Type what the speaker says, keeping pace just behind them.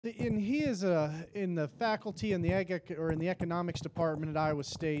And he is in the faculty in the in the economics department at Iowa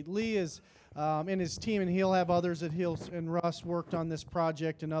State. Lee is in his team, and he'll have others that and Russ worked on this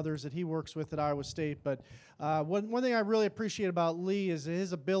project, and others that he works with at Iowa State. But one thing I really appreciate about Lee is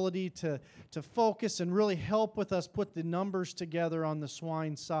his ability to focus and really help with us put the numbers together on the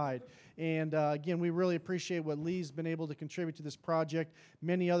swine side. And again, we really appreciate what Lee's been able to contribute to this project.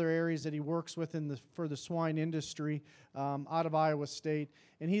 Many other areas that he works with for the swine industry out of Iowa State.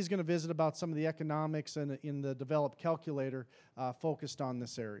 And he's going to visit about some of the economics in the developed calculator focused on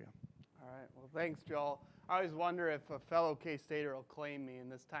this area. All right. Well, thanks, Joel. I always wonder if a fellow K-Stater will claim me,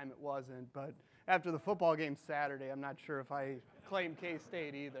 and this time it wasn't. But after the football game Saturday, I'm not sure if I claim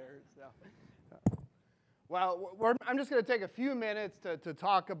K-State either. So. Well, I'm just going to take a few minutes to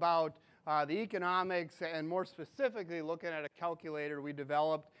talk about the economics, and more specifically looking at a calculator we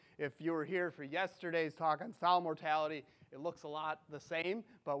developed. If you were here for yesterday's talk on sow mortality, it looks a lot the same,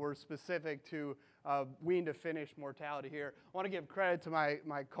 but we're specific to wean-to-finish mortality here. I want to give credit to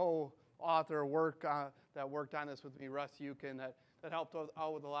my co-author that worked on this with me, Russ Yukin, that helped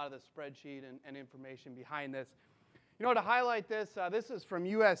out with a lot of the spreadsheet and information behind this. You know, to highlight this, this is from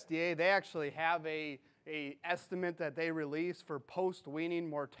USDA. They actually have a estimate that they release for post-weaning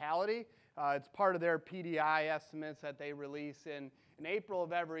mortality. It's part of their PDI estimates that they release in April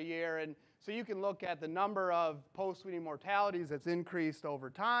of every year. And so you can look at the number of post-weaning mortalities that's increased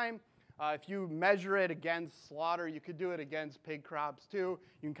over time. If you measure it against slaughter, you could do it against pig crops too.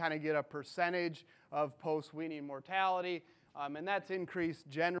 You can kind of get a percentage of post-weaning mortality. And that's increased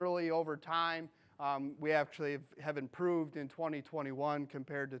generally over time. We actually have improved in 2021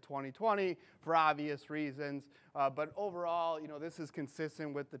 compared to 2020 for obvious reasons. But overall, you know, this is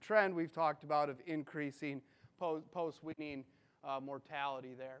consistent with the trend we've talked about of increasing post-weaning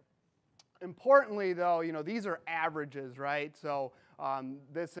mortality there. Importantly, though, you know, these are averages, right? So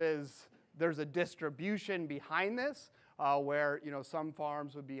there's a distribution behind this where, you know, some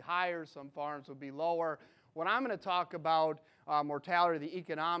farms would be higher, some farms would be lower. When I'm going to talk about mortality, the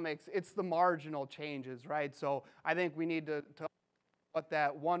economics, it's the marginal changes, right? So I think we need to what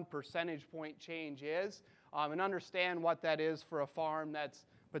that 1 percentage point change is and understand what that is for a farm that's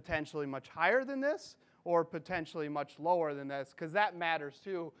potentially much higher than this or potentially much lower than this, because that matters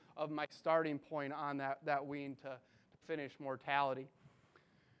too of my starting point on that wean-to-finish mortality.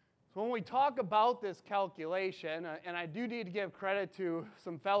 So when we talk about this calculation, and I do need to give credit to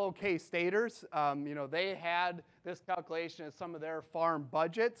some fellow K-Staters, you know, they had this calculation as some of their farm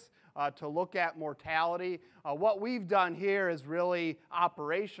budgets to look at mortality. What we've done here is really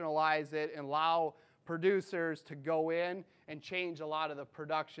operationalize it and allow producers to go in and change a lot of the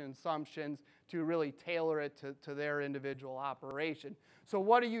production assumptions to really tailor it to their individual operation. So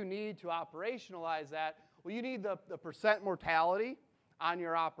what do you need to operationalize that? Well, you need the percent mortality on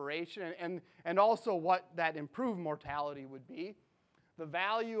your operation, and also what that improved mortality would be, the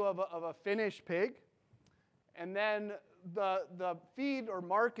value of a finished pig, and then the feed or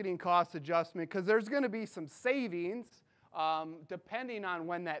marketing cost adjustment, because there's going to be some savings depending on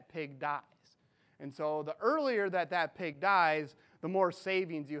when that pig dies. And so the earlier that pig dies, the more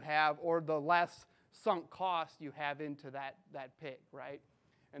savings you have, or the less sunk cost you have into that pig, right?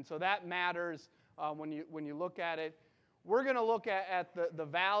 And so that matters when you look at it. We're going to look at the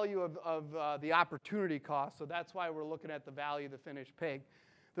value of the opportunity cost, so that's why we're looking at the value of the finished pig.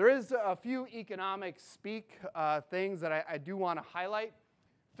 There is a few economic speak things that I do want to highlight.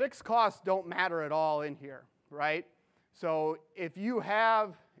 Fixed costs don't matter at all in here, right? So if you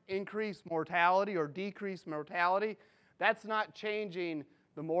have increased mortality or decreased mortality, that's not changing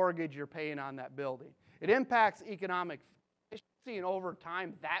the mortgage you're paying on that building. It impacts economic efficiency, and over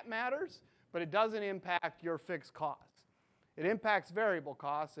time that matters, but it doesn't impact your fixed costs. It impacts variable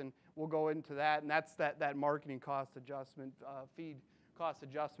costs, and we'll go into that, and that's that marketing cost adjustment, feed cost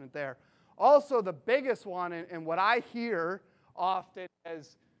adjustment there. Also, the biggest one, and what I hear often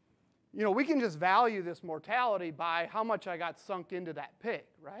is, you know, we can just value this mortality by how much I got sunk into that pig,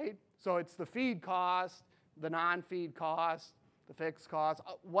 right? So it's the feed cost, the non-feed cost, the fixed cost.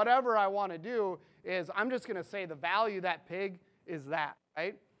 Whatever I want to do is I'm just going to say the value of that pig is that,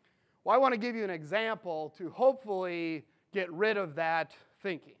 right? Well, I want to give you an example to hopefully get rid of that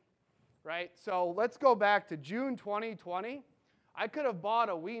thinking, right? So let's go back to June 2020. I could have bought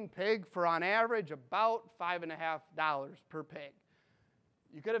a weaned pig for, on average, about $5.50 per pig.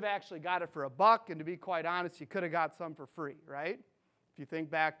 You could have actually got it for $1, and to be quite honest, you could have got some for free, right? If you think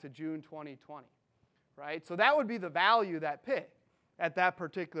back to June 2020, right? So that would be the value of that pig at that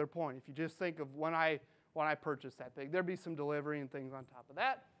particular point. If you just think of when I purchased that pig, there'd be some delivery and things on top of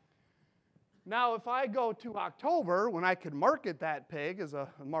that. Now, if I go to October, when I could market that pig as a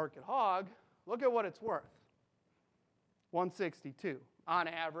market hog, look at what it's worth. 162 on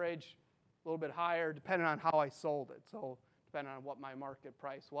average, a little bit higher depending on how I sold it. So depending on what my market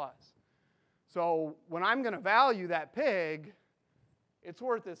price was. So when I'm going to value that pig, it's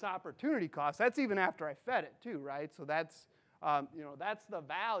worth this opportunity cost. That's even after I fed it too, right? So that's that's the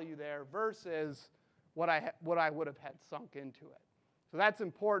value there versus what I would have had sunk into it. So that's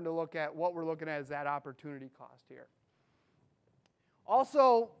important to look at. What we're looking at is that opportunity cost here.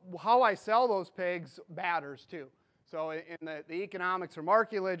 Also, how I sell those pigs matters too. So in the economics or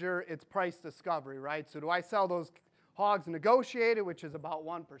market ledger, it's price discovery, right? So do I sell those hogs negotiated, which is about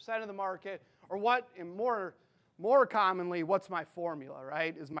 1% of the market, or what, and more commonly, what's my formula,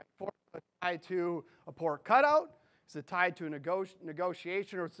 right? Is my formula tied to a pork cutout? Is it tied to a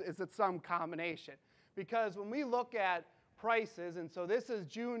negotiation, or is it some combination? Because when we look at prices, and so this is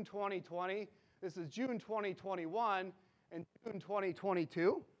June 2020, this is June 2021, and June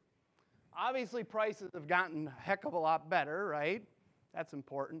 2022, obviously prices have gotten a heck of a lot better, right? That's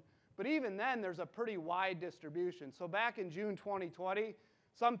important. But even then, there's a pretty wide distribution. So back in June 2020,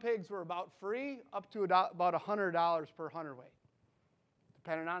 some pigs were about free, up to about $100 per hundredweight,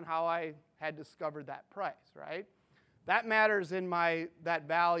 depending on how I had discovered that price, right? That matters in that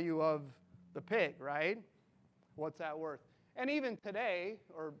value of the pig, right? What's that worth? And even today,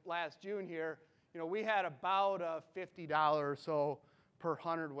 or last June here, we had about a $50 or so per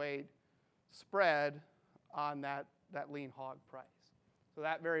hundredweight spread on that lean hog price. So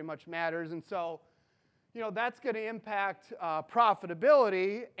that very much matters. And so, that's going to impact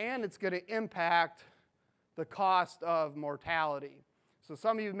profitability, and it's going to impact the cost of mortality. So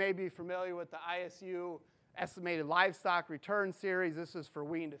some of you may be familiar with the ISU Estimated Livestock Return Series. This is for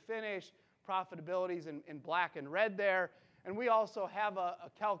wean to finish. Profitabilities in black and red there. And we also have a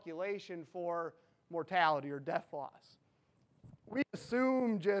calculation for mortality or death loss. We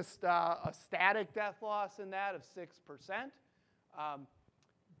assume just a static death loss in that of 6%.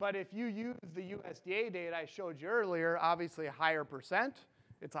 But if you use the USDA data I showed you earlier, obviously a higher percent,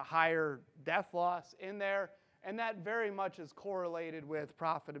 it's a higher death loss in there, and that very much is correlated with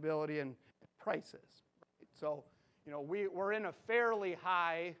profitability and prices. Right? So, we're in a fairly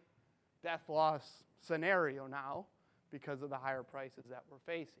high death loss scenario now because of the higher prices that we're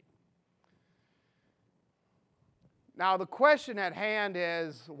facing. Now, the question at hand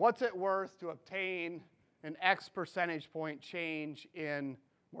is, what's it worth to obtain an X percentage point change in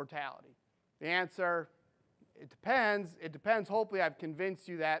mortality? The answer, it depends. It depends. Hopefully I've convinced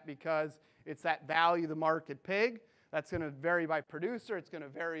you that, because it's that value of the market pig. That's going to vary by producer. It's going to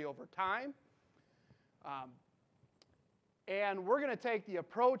vary over time. And we're going to take the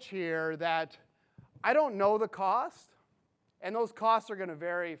approach here that I don't know the cost, and those costs are going to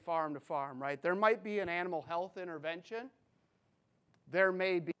vary farm to farm, right? There might be an animal health intervention. There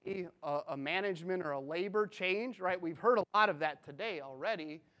may be a management or a labor change, right? We've heard a lot of that today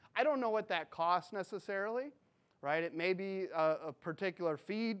already. I don't know what that costs necessarily, right? It may be a particular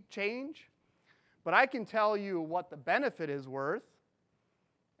feed change, but I can tell you what the benefit is worth,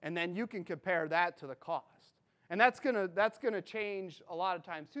 and then you can compare that to the cost. And that's gonna change a lot of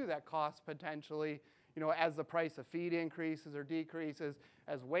times too, that cost potentially, as the price of feed increases or decreases,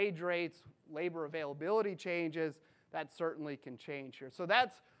 as wage rates, labor availability changes, that certainly can change here. So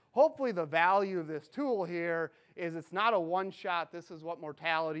that's hopefully the value of this tool here, is it's not a one-shot, this is what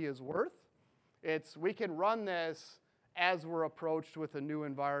mortality is worth. We can run this as we're approached with a new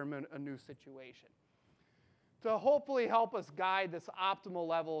environment, a new situation, to hopefully help us guide this optimal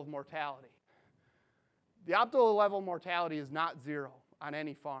level of mortality. The optimal level of mortality is not 0 on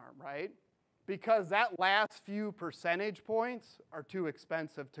any farm, right? Because that last few percentage points are too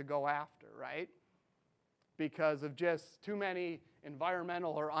expensive to go after, right? Because of just too many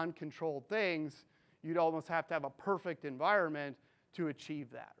environmental or uncontrolled things, you'd almost have to have a perfect environment to achieve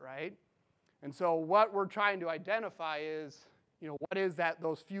that, right? And so what we're trying to identify is, what is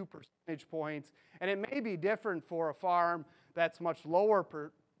those few percentage points? And it may be different for a farm that's much lower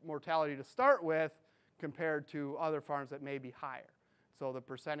mortality to start with compared to other farms that may be higher. So the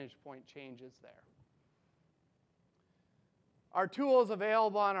percentage point changes there. Our tool is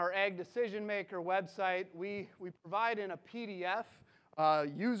available on our Ag Decision Maker website. We provide in a PDF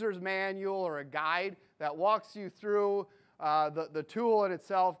user's manual or a guide that walks you through the tool in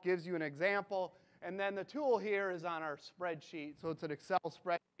itself, gives you an example, and then the tool here is on our spreadsheet. So it's an Excel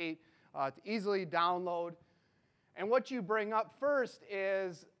spreadsheet to easily download. And what you bring up first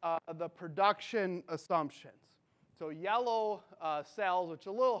is the production assumptions. So yellow cells, which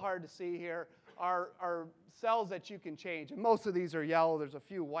are a little hard to see here, are cells that you can change. And most of these are yellow. There's a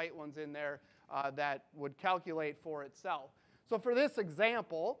few white ones in there that would calculate for itself. So for this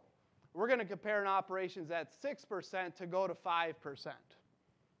example, we're going to compare an operation that's 6% to go to 5%.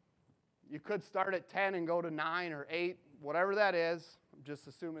 You could start at 10 and go to 9 or 8, whatever that is. I'm just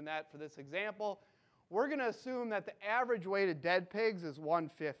assuming that for this example. We're going to assume that the average weight of dead pigs is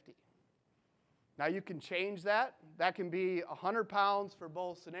 150. Now you can change that. That can be 100 pounds for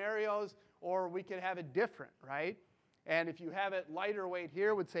both scenarios, or we could have it different, right? And if you have it lighter weight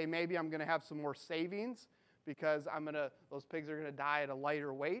here, would say maybe I'm going to have some more savings because those pigs are going to die at a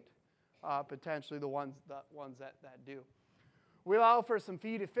lighter weight, potentially the ones that do. We allow for some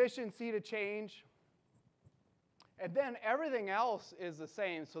feed efficiency to change. And then everything else is the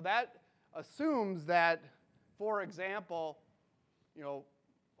same. So that assumes that, for example,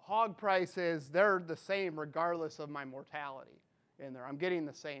 hog prices, they're the same regardless of my mortality in there. I'm getting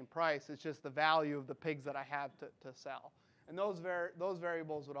the same price. It's just the value of the pigs that I have to sell. And those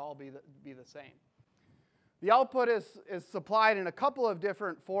variables would all be the same. The output is supplied in a couple of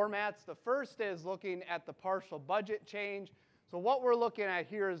different formats. The first is looking at the partial budget change. So what we're looking at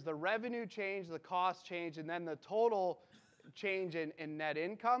here is the revenue change, the cost change, and then the total change in net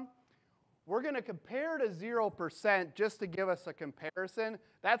income. We're going to compare to 0% just to give us a comparison.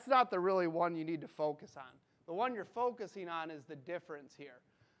 That's not the really one you need to focus on. The one you're focusing on is the difference here.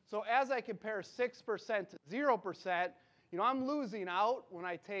 So as I compare 6% to 0%, I'm losing out when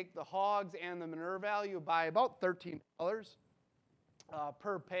I take the hogs and the manure value by about $13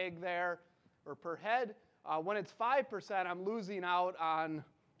 per pig there, or per head. When it's 5%, I'm losing out on,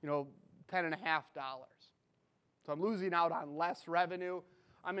 $10.50. So I'm losing out on less revenue.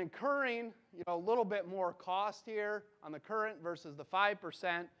 I'm incurring, a little bit more cost here on the current versus the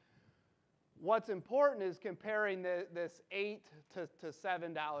 5%. What's important is comparing this $8 to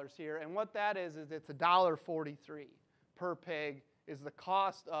 $7 here. And what that is it's $1.43 per pig is the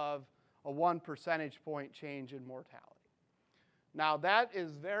cost of a 1 percentage point change in mortality. Now, that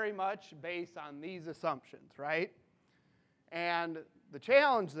is very much based on these assumptions, right? And the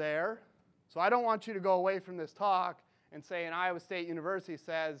challenge there, so I don't want you to go away from this talk and say an Iowa State University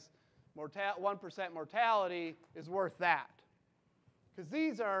says 1% mortality is worth that. Because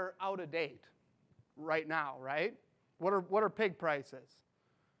these are out of date right now, right? What are pig prices?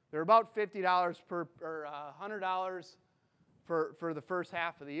 They're about $50 or $100 for the first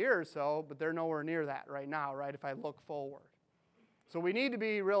half of the year or so, but they're nowhere near that right now, right, if I look forward. So we need to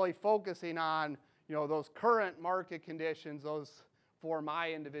be really focusing on, those current market conditions, those for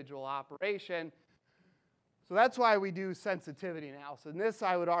my individual operation. So that's why we do sensitivity analysis. And this,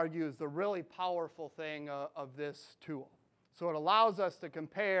 I would argue, is the really powerful thing of this tool. So it allows us to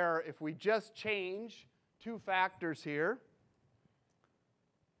compare if we just change 2 factors here,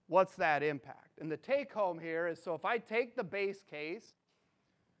 what's that impact? And the take home here is, so if I take the base case,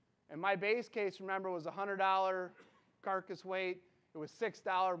 and my base case, remember, was $100 carcass weight, it was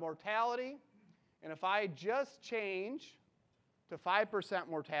 $6 mortality. And if I just change to 5%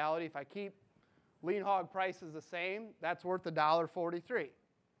 mortality, if I keep lean hog prices the same, that's worth $1.43,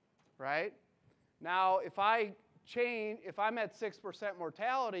 right? Now, if I'm at 6%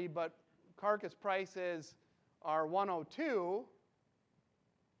 mortality, but carcass prices are 102,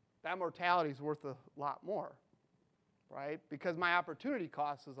 that mortality is worth a lot more, right? Because my opportunity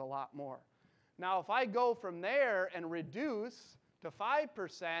cost is a lot more. Now, if I go from there and reduce to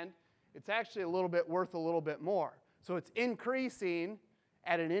 5%, it's actually worth a little bit more. So it's increasing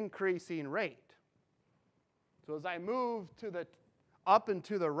at an increasing rate. So as I move up and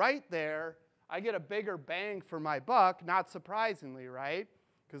to the right there, I get a bigger bang for my buck, not surprisingly, right?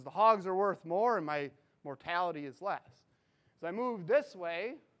 Because the hogs are worth more and my mortality is less. As I move this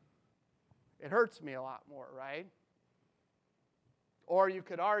way, it hurts me a lot more, right? Or you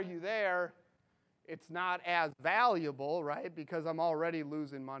could argue there, it's not as valuable, right? Because I'm already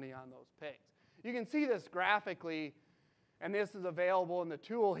losing money on those pigs. You can see this graphically, and this is available in the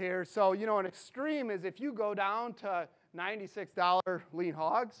tool here. So, an extreme is if you go down to $96 lean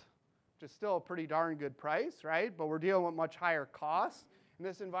hogs, which is still a pretty darn good price, right? But we're dealing with much higher costs in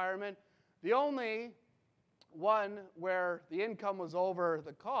this environment. The only one where the income was over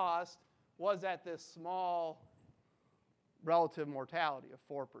the cost was at this small relative mortality of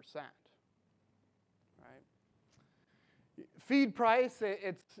 4%. Feed price,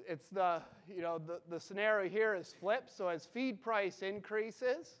 it's the scenario here is flipped. So as feed price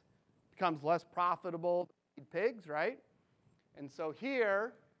increases, it becomes less profitable to feed pigs, right? And so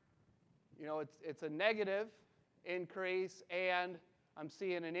here, it's a negative increase, and I'm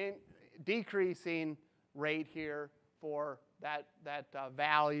seeing decreasing rate here for that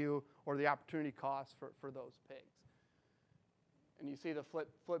value or the opportunity cost for those pigs. And you see the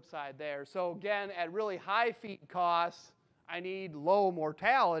flip side there. So again, at really high feed costs, I need low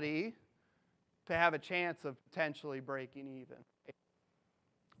mortality to have a chance of potentially breaking even.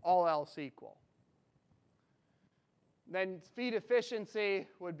 All else equal. Then feed efficiency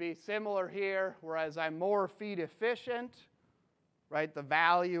would be similar here, whereas I'm more feed efficient, right, the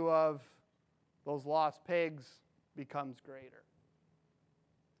value of those lost pigs becomes greater.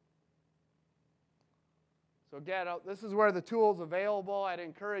 So again, this is where the tool's available. I'd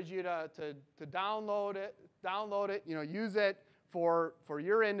encourage you to download it, use it for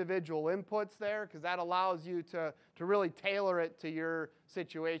your individual inputs there, because that allows you to really tailor it to your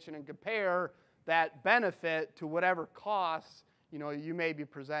situation and compare that benefit to whatever costs you may be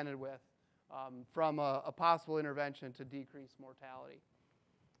presented with from a possible intervention to decrease mortality.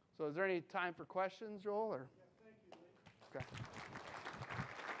 So is there any time for questions, Joel? Or? Yeah, thank you, Lee. Okay.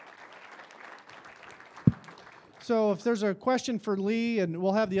 So if there's a question for Lee, and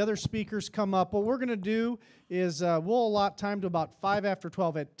we'll have the other speakers come up, what we're going to do is we'll allot time to about 5 after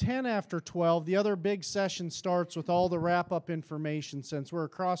 12. At 10 after 12, the other big session starts with all the wrap-up information. Since we're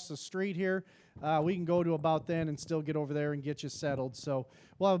across the street here, we can go to about then and still get over there and get you settled. So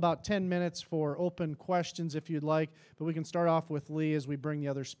we'll have about 10 minutes for open questions if you'd like, but we can start off with Lee as we bring the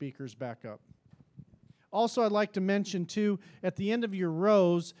other speakers back up. Also, I'd like to mention, too, at the end of your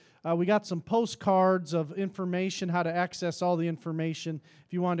rows, we got some postcards of information, how to access all the information.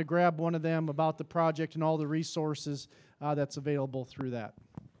 If you wanted to grab one of them about the project and all the resources that's available through that.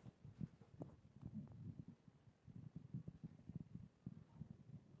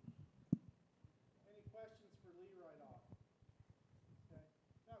 Any questions for Lee right off? Okay.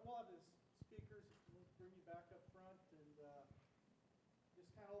 We'll have the speakers, we'll bring you back up front and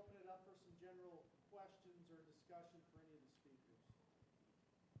just kind of open it up for some general questions or discussion for any of the speakers.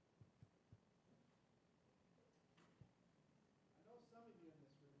 I know some of you in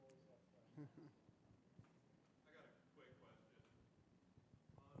this room always have questions. I got a quick question.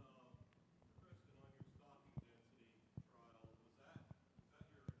 Kristen, on your stocking density trial, was that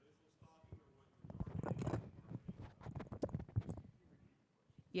your initial stocking or what you were marketing?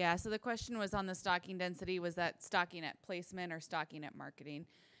 Yeah, so the question was on the stocking density, was that stocking at placement or stocking at marketing?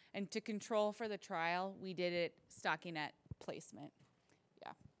 And to control for the trial, we did it stocking at placement.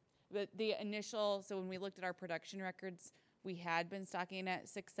 Yeah. But the initial, so when we looked at our production records, we had been stocking at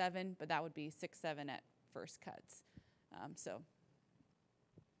 6.7, but that would be 6.7 at first cuts.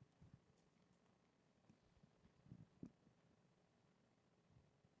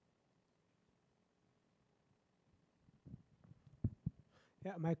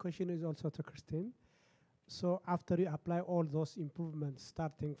 Yeah, my question is also to Christine. So after you apply all those improvements,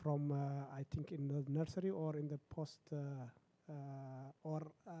 starting from, I think, in the nursery or in the post,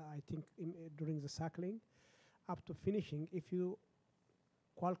 I think during the suckling, up to finishing, if you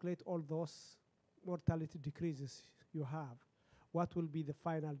calculate all those mortality decreases you have, what will be the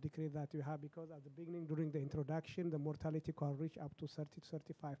final decrease that you have? Because at the beginning, during the introduction, the mortality can reach up to 30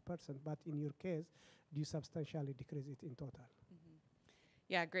 to 35%. But in your case, do you substantially decrease it in total? Mm-hmm.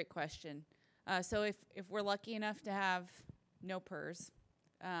 Yeah, great question. So if we're lucky enough to have no PRRS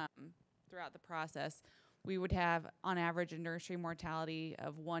throughout the process, we would have, on average, a nursery mortality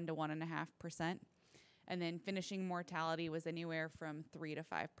of 1 to 1.5%. And then finishing mortality was anywhere from 3 to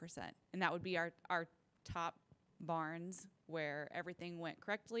 5%. And that would be our top barns where everything went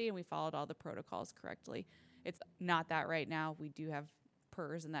correctly and we followed all the protocols correctly. It's not that right now. We do have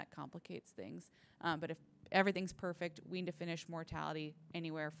PRRS and that complicates things. But if everything's perfect, wean to finish mortality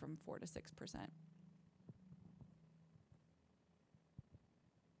anywhere from 4 to 6%.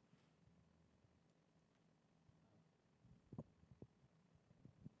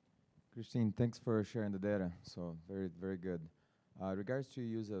 Christine, thanks for sharing the data. So very, very good. Regards to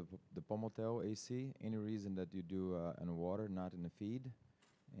use of the Pomotel AC, any reason that you do in water, not in the feed?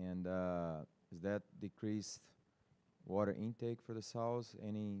 And is that decreased water intake for the sows?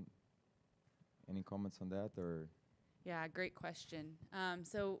 Any comments on that, or? Yeah, great question.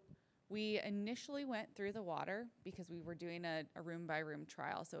 So we initially went through the water because we were doing a room by room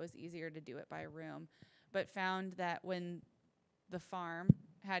trial, so it was easier to do it by room, but found that when the farm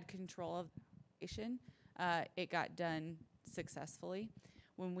had control of the operation, it got done successfully.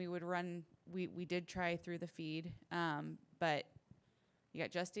 When we would run, we did try through the feed, but you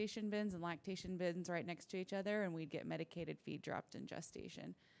got gestation bins and lactation bins right next to each other, and we'd get medicated feed dropped in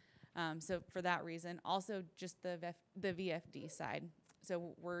gestation. So for that reason, also just the VFD side.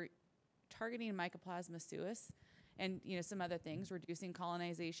 So we're targeting Mycoplasma suis and some other things, reducing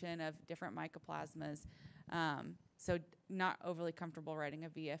colonization of different mycoplasmas. So not overly comfortable writing a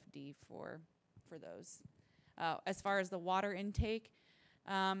VFD for those. As far as the water intake,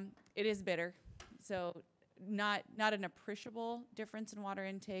 it is bitter. So not an appreciable difference in water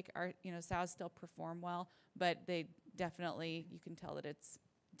intake. Our sows still perform well, but they definitely, you can tell that it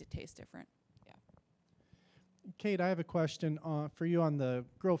tastes different. Yeah. Kate, I have a question for you on the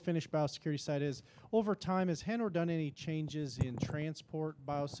grow finish biosecurity side. Is over time, has Henor done any changes in transport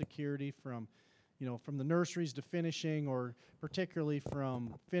biosecurity from the nurseries to finishing, or particularly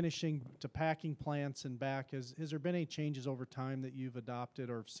from finishing to packing plants and back? Has there been any changes over time that you've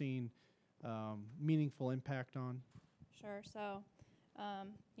adopted or have seen meaningful impact on? Sure. So,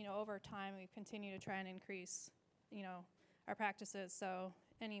 over time, we've continued to try and increase, our practices. So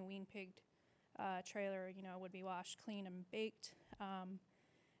any wean pigged trailer, would be washed, clean, and baked.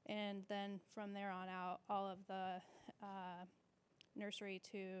 And then from there on out, all of the nursery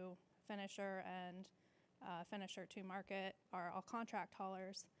to finisher and finisher to market are all contract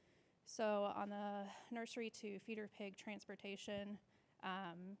haulers. So on the nursery to feeder pig transportation,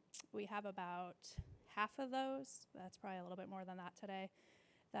 we have about half of those, that's probably a little bit more than that today,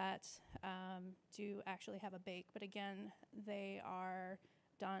 that do actually have a bake. But again, they are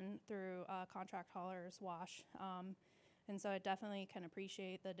done through contract haulers wash. And so I definitely can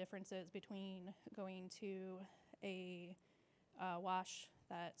appreciate the differences between going to a wash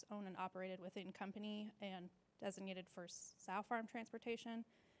that's owned and operated within company and designated for sow farm transportation,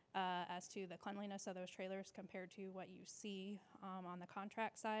 as to the cleanliness of those trailers compared to what you see on the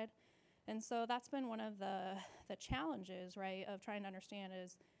contract side. And so that's been one of the challenges, right, of trying to understand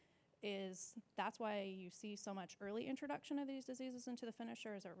is that's why you see so much early introduction of these diseases into the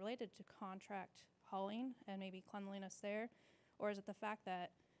finisher. Is it related to contract hauling and maybe cleanliness there? Or is it the fact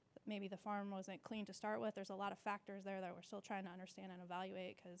that maybe the farm wasn't clean to start with? There's a lot of factors there that we're still trying to understand and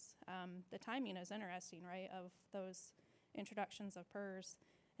evaluate, because the timing is interesting, right, of those introductions of PRRS.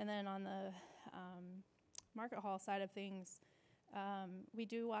 And then on the market haul side of things, we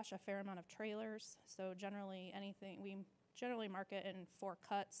do wash a fair amount of trailers. So generally we generally market in 4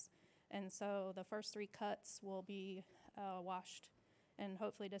 cuts. And so the first 3 cuts will be washed and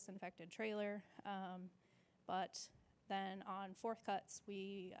hopefully disinfected trailer. But then on 4th cuts,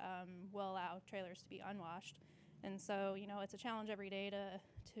 we will allow trailers to be unwashed. And so, it's a challenge every day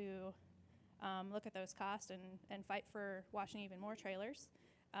to look at those costs and fight for washing even more trailers,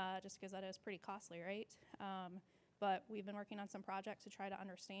 just because that is pretty costly, right? But we've been working on some projects to try to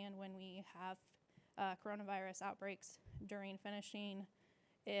understand when we have coronavirus outbreaks during finishing,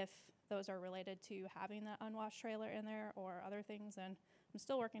 if those are related to having that unwashed trailer in there or other things. And I'm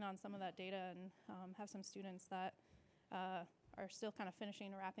still working on some of that data and have some students that are still kind of finishing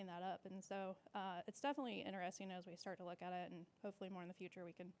and wrapping that up. And so it's definitely interesting as we start to look at it, and hopefully more in the future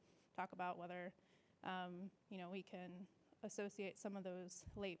we can talk about whether we can associate some of those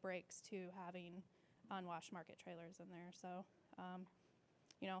late breaks to having unwashed market trailers in there. So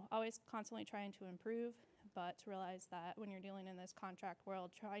always constantly trying to improve, but to realize that when you're dealing in this contract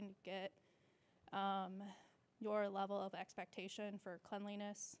world, trying to get your level of expectation for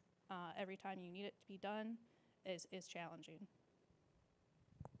cleanliness every time you need it to be done is challenging.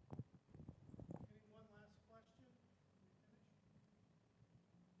 One last question.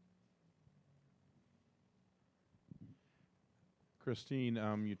 Christine,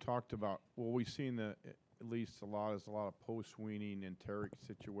 you talked about, we've seen at least a lot of post-weaning enteric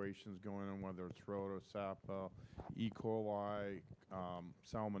situations going on, whether it's rotosapa, E. coli,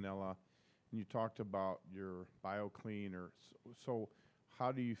 salmonella, and you talked about your BioClean. So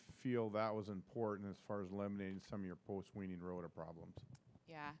how do you feel that was important as far as eliminating some of your post-weaning rota problems?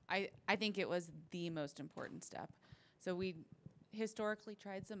 Yeah, I think it was the most important step. So we historically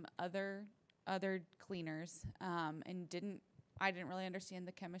tried some other cleaners and I didn't really understand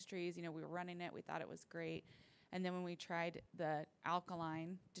the chemistries. We were running it, we thought it was great. And then when we tried the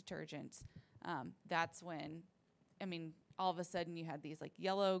alkaline detergents, that's when, all of a sudden you had these like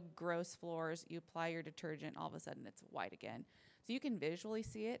yellow, gross floors. You apply your detergent, all of a sudden it's white again. So you can visually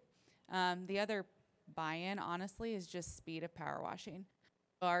see it. The other buy-in, honestly, is just speed of power washing.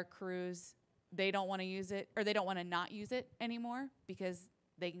 Our crews, they don't want to use it, or they don't want to not use it anymore because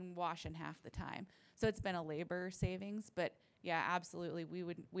they can wash in half the time. So it's been a labor savings, but yeah, absolutely.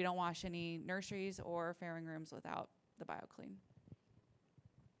 We don't wash any nurseries or farrowing rooms without the BioClean.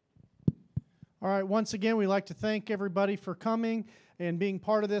 All right, once again, we'd like to thank everybody for coming and being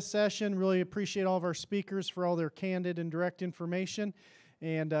part of this session. Really appreciate all of our speakers for all their candid and direct information.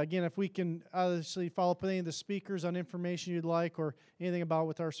 And again, if we can obviously follow up with any of the speakers on information you'd like or anything about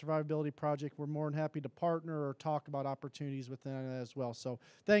with our survivability project, we're more than happy to partner or talk about opportunities within that as well. So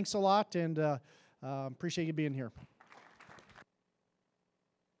thanks a lot, and Appreciate you being here.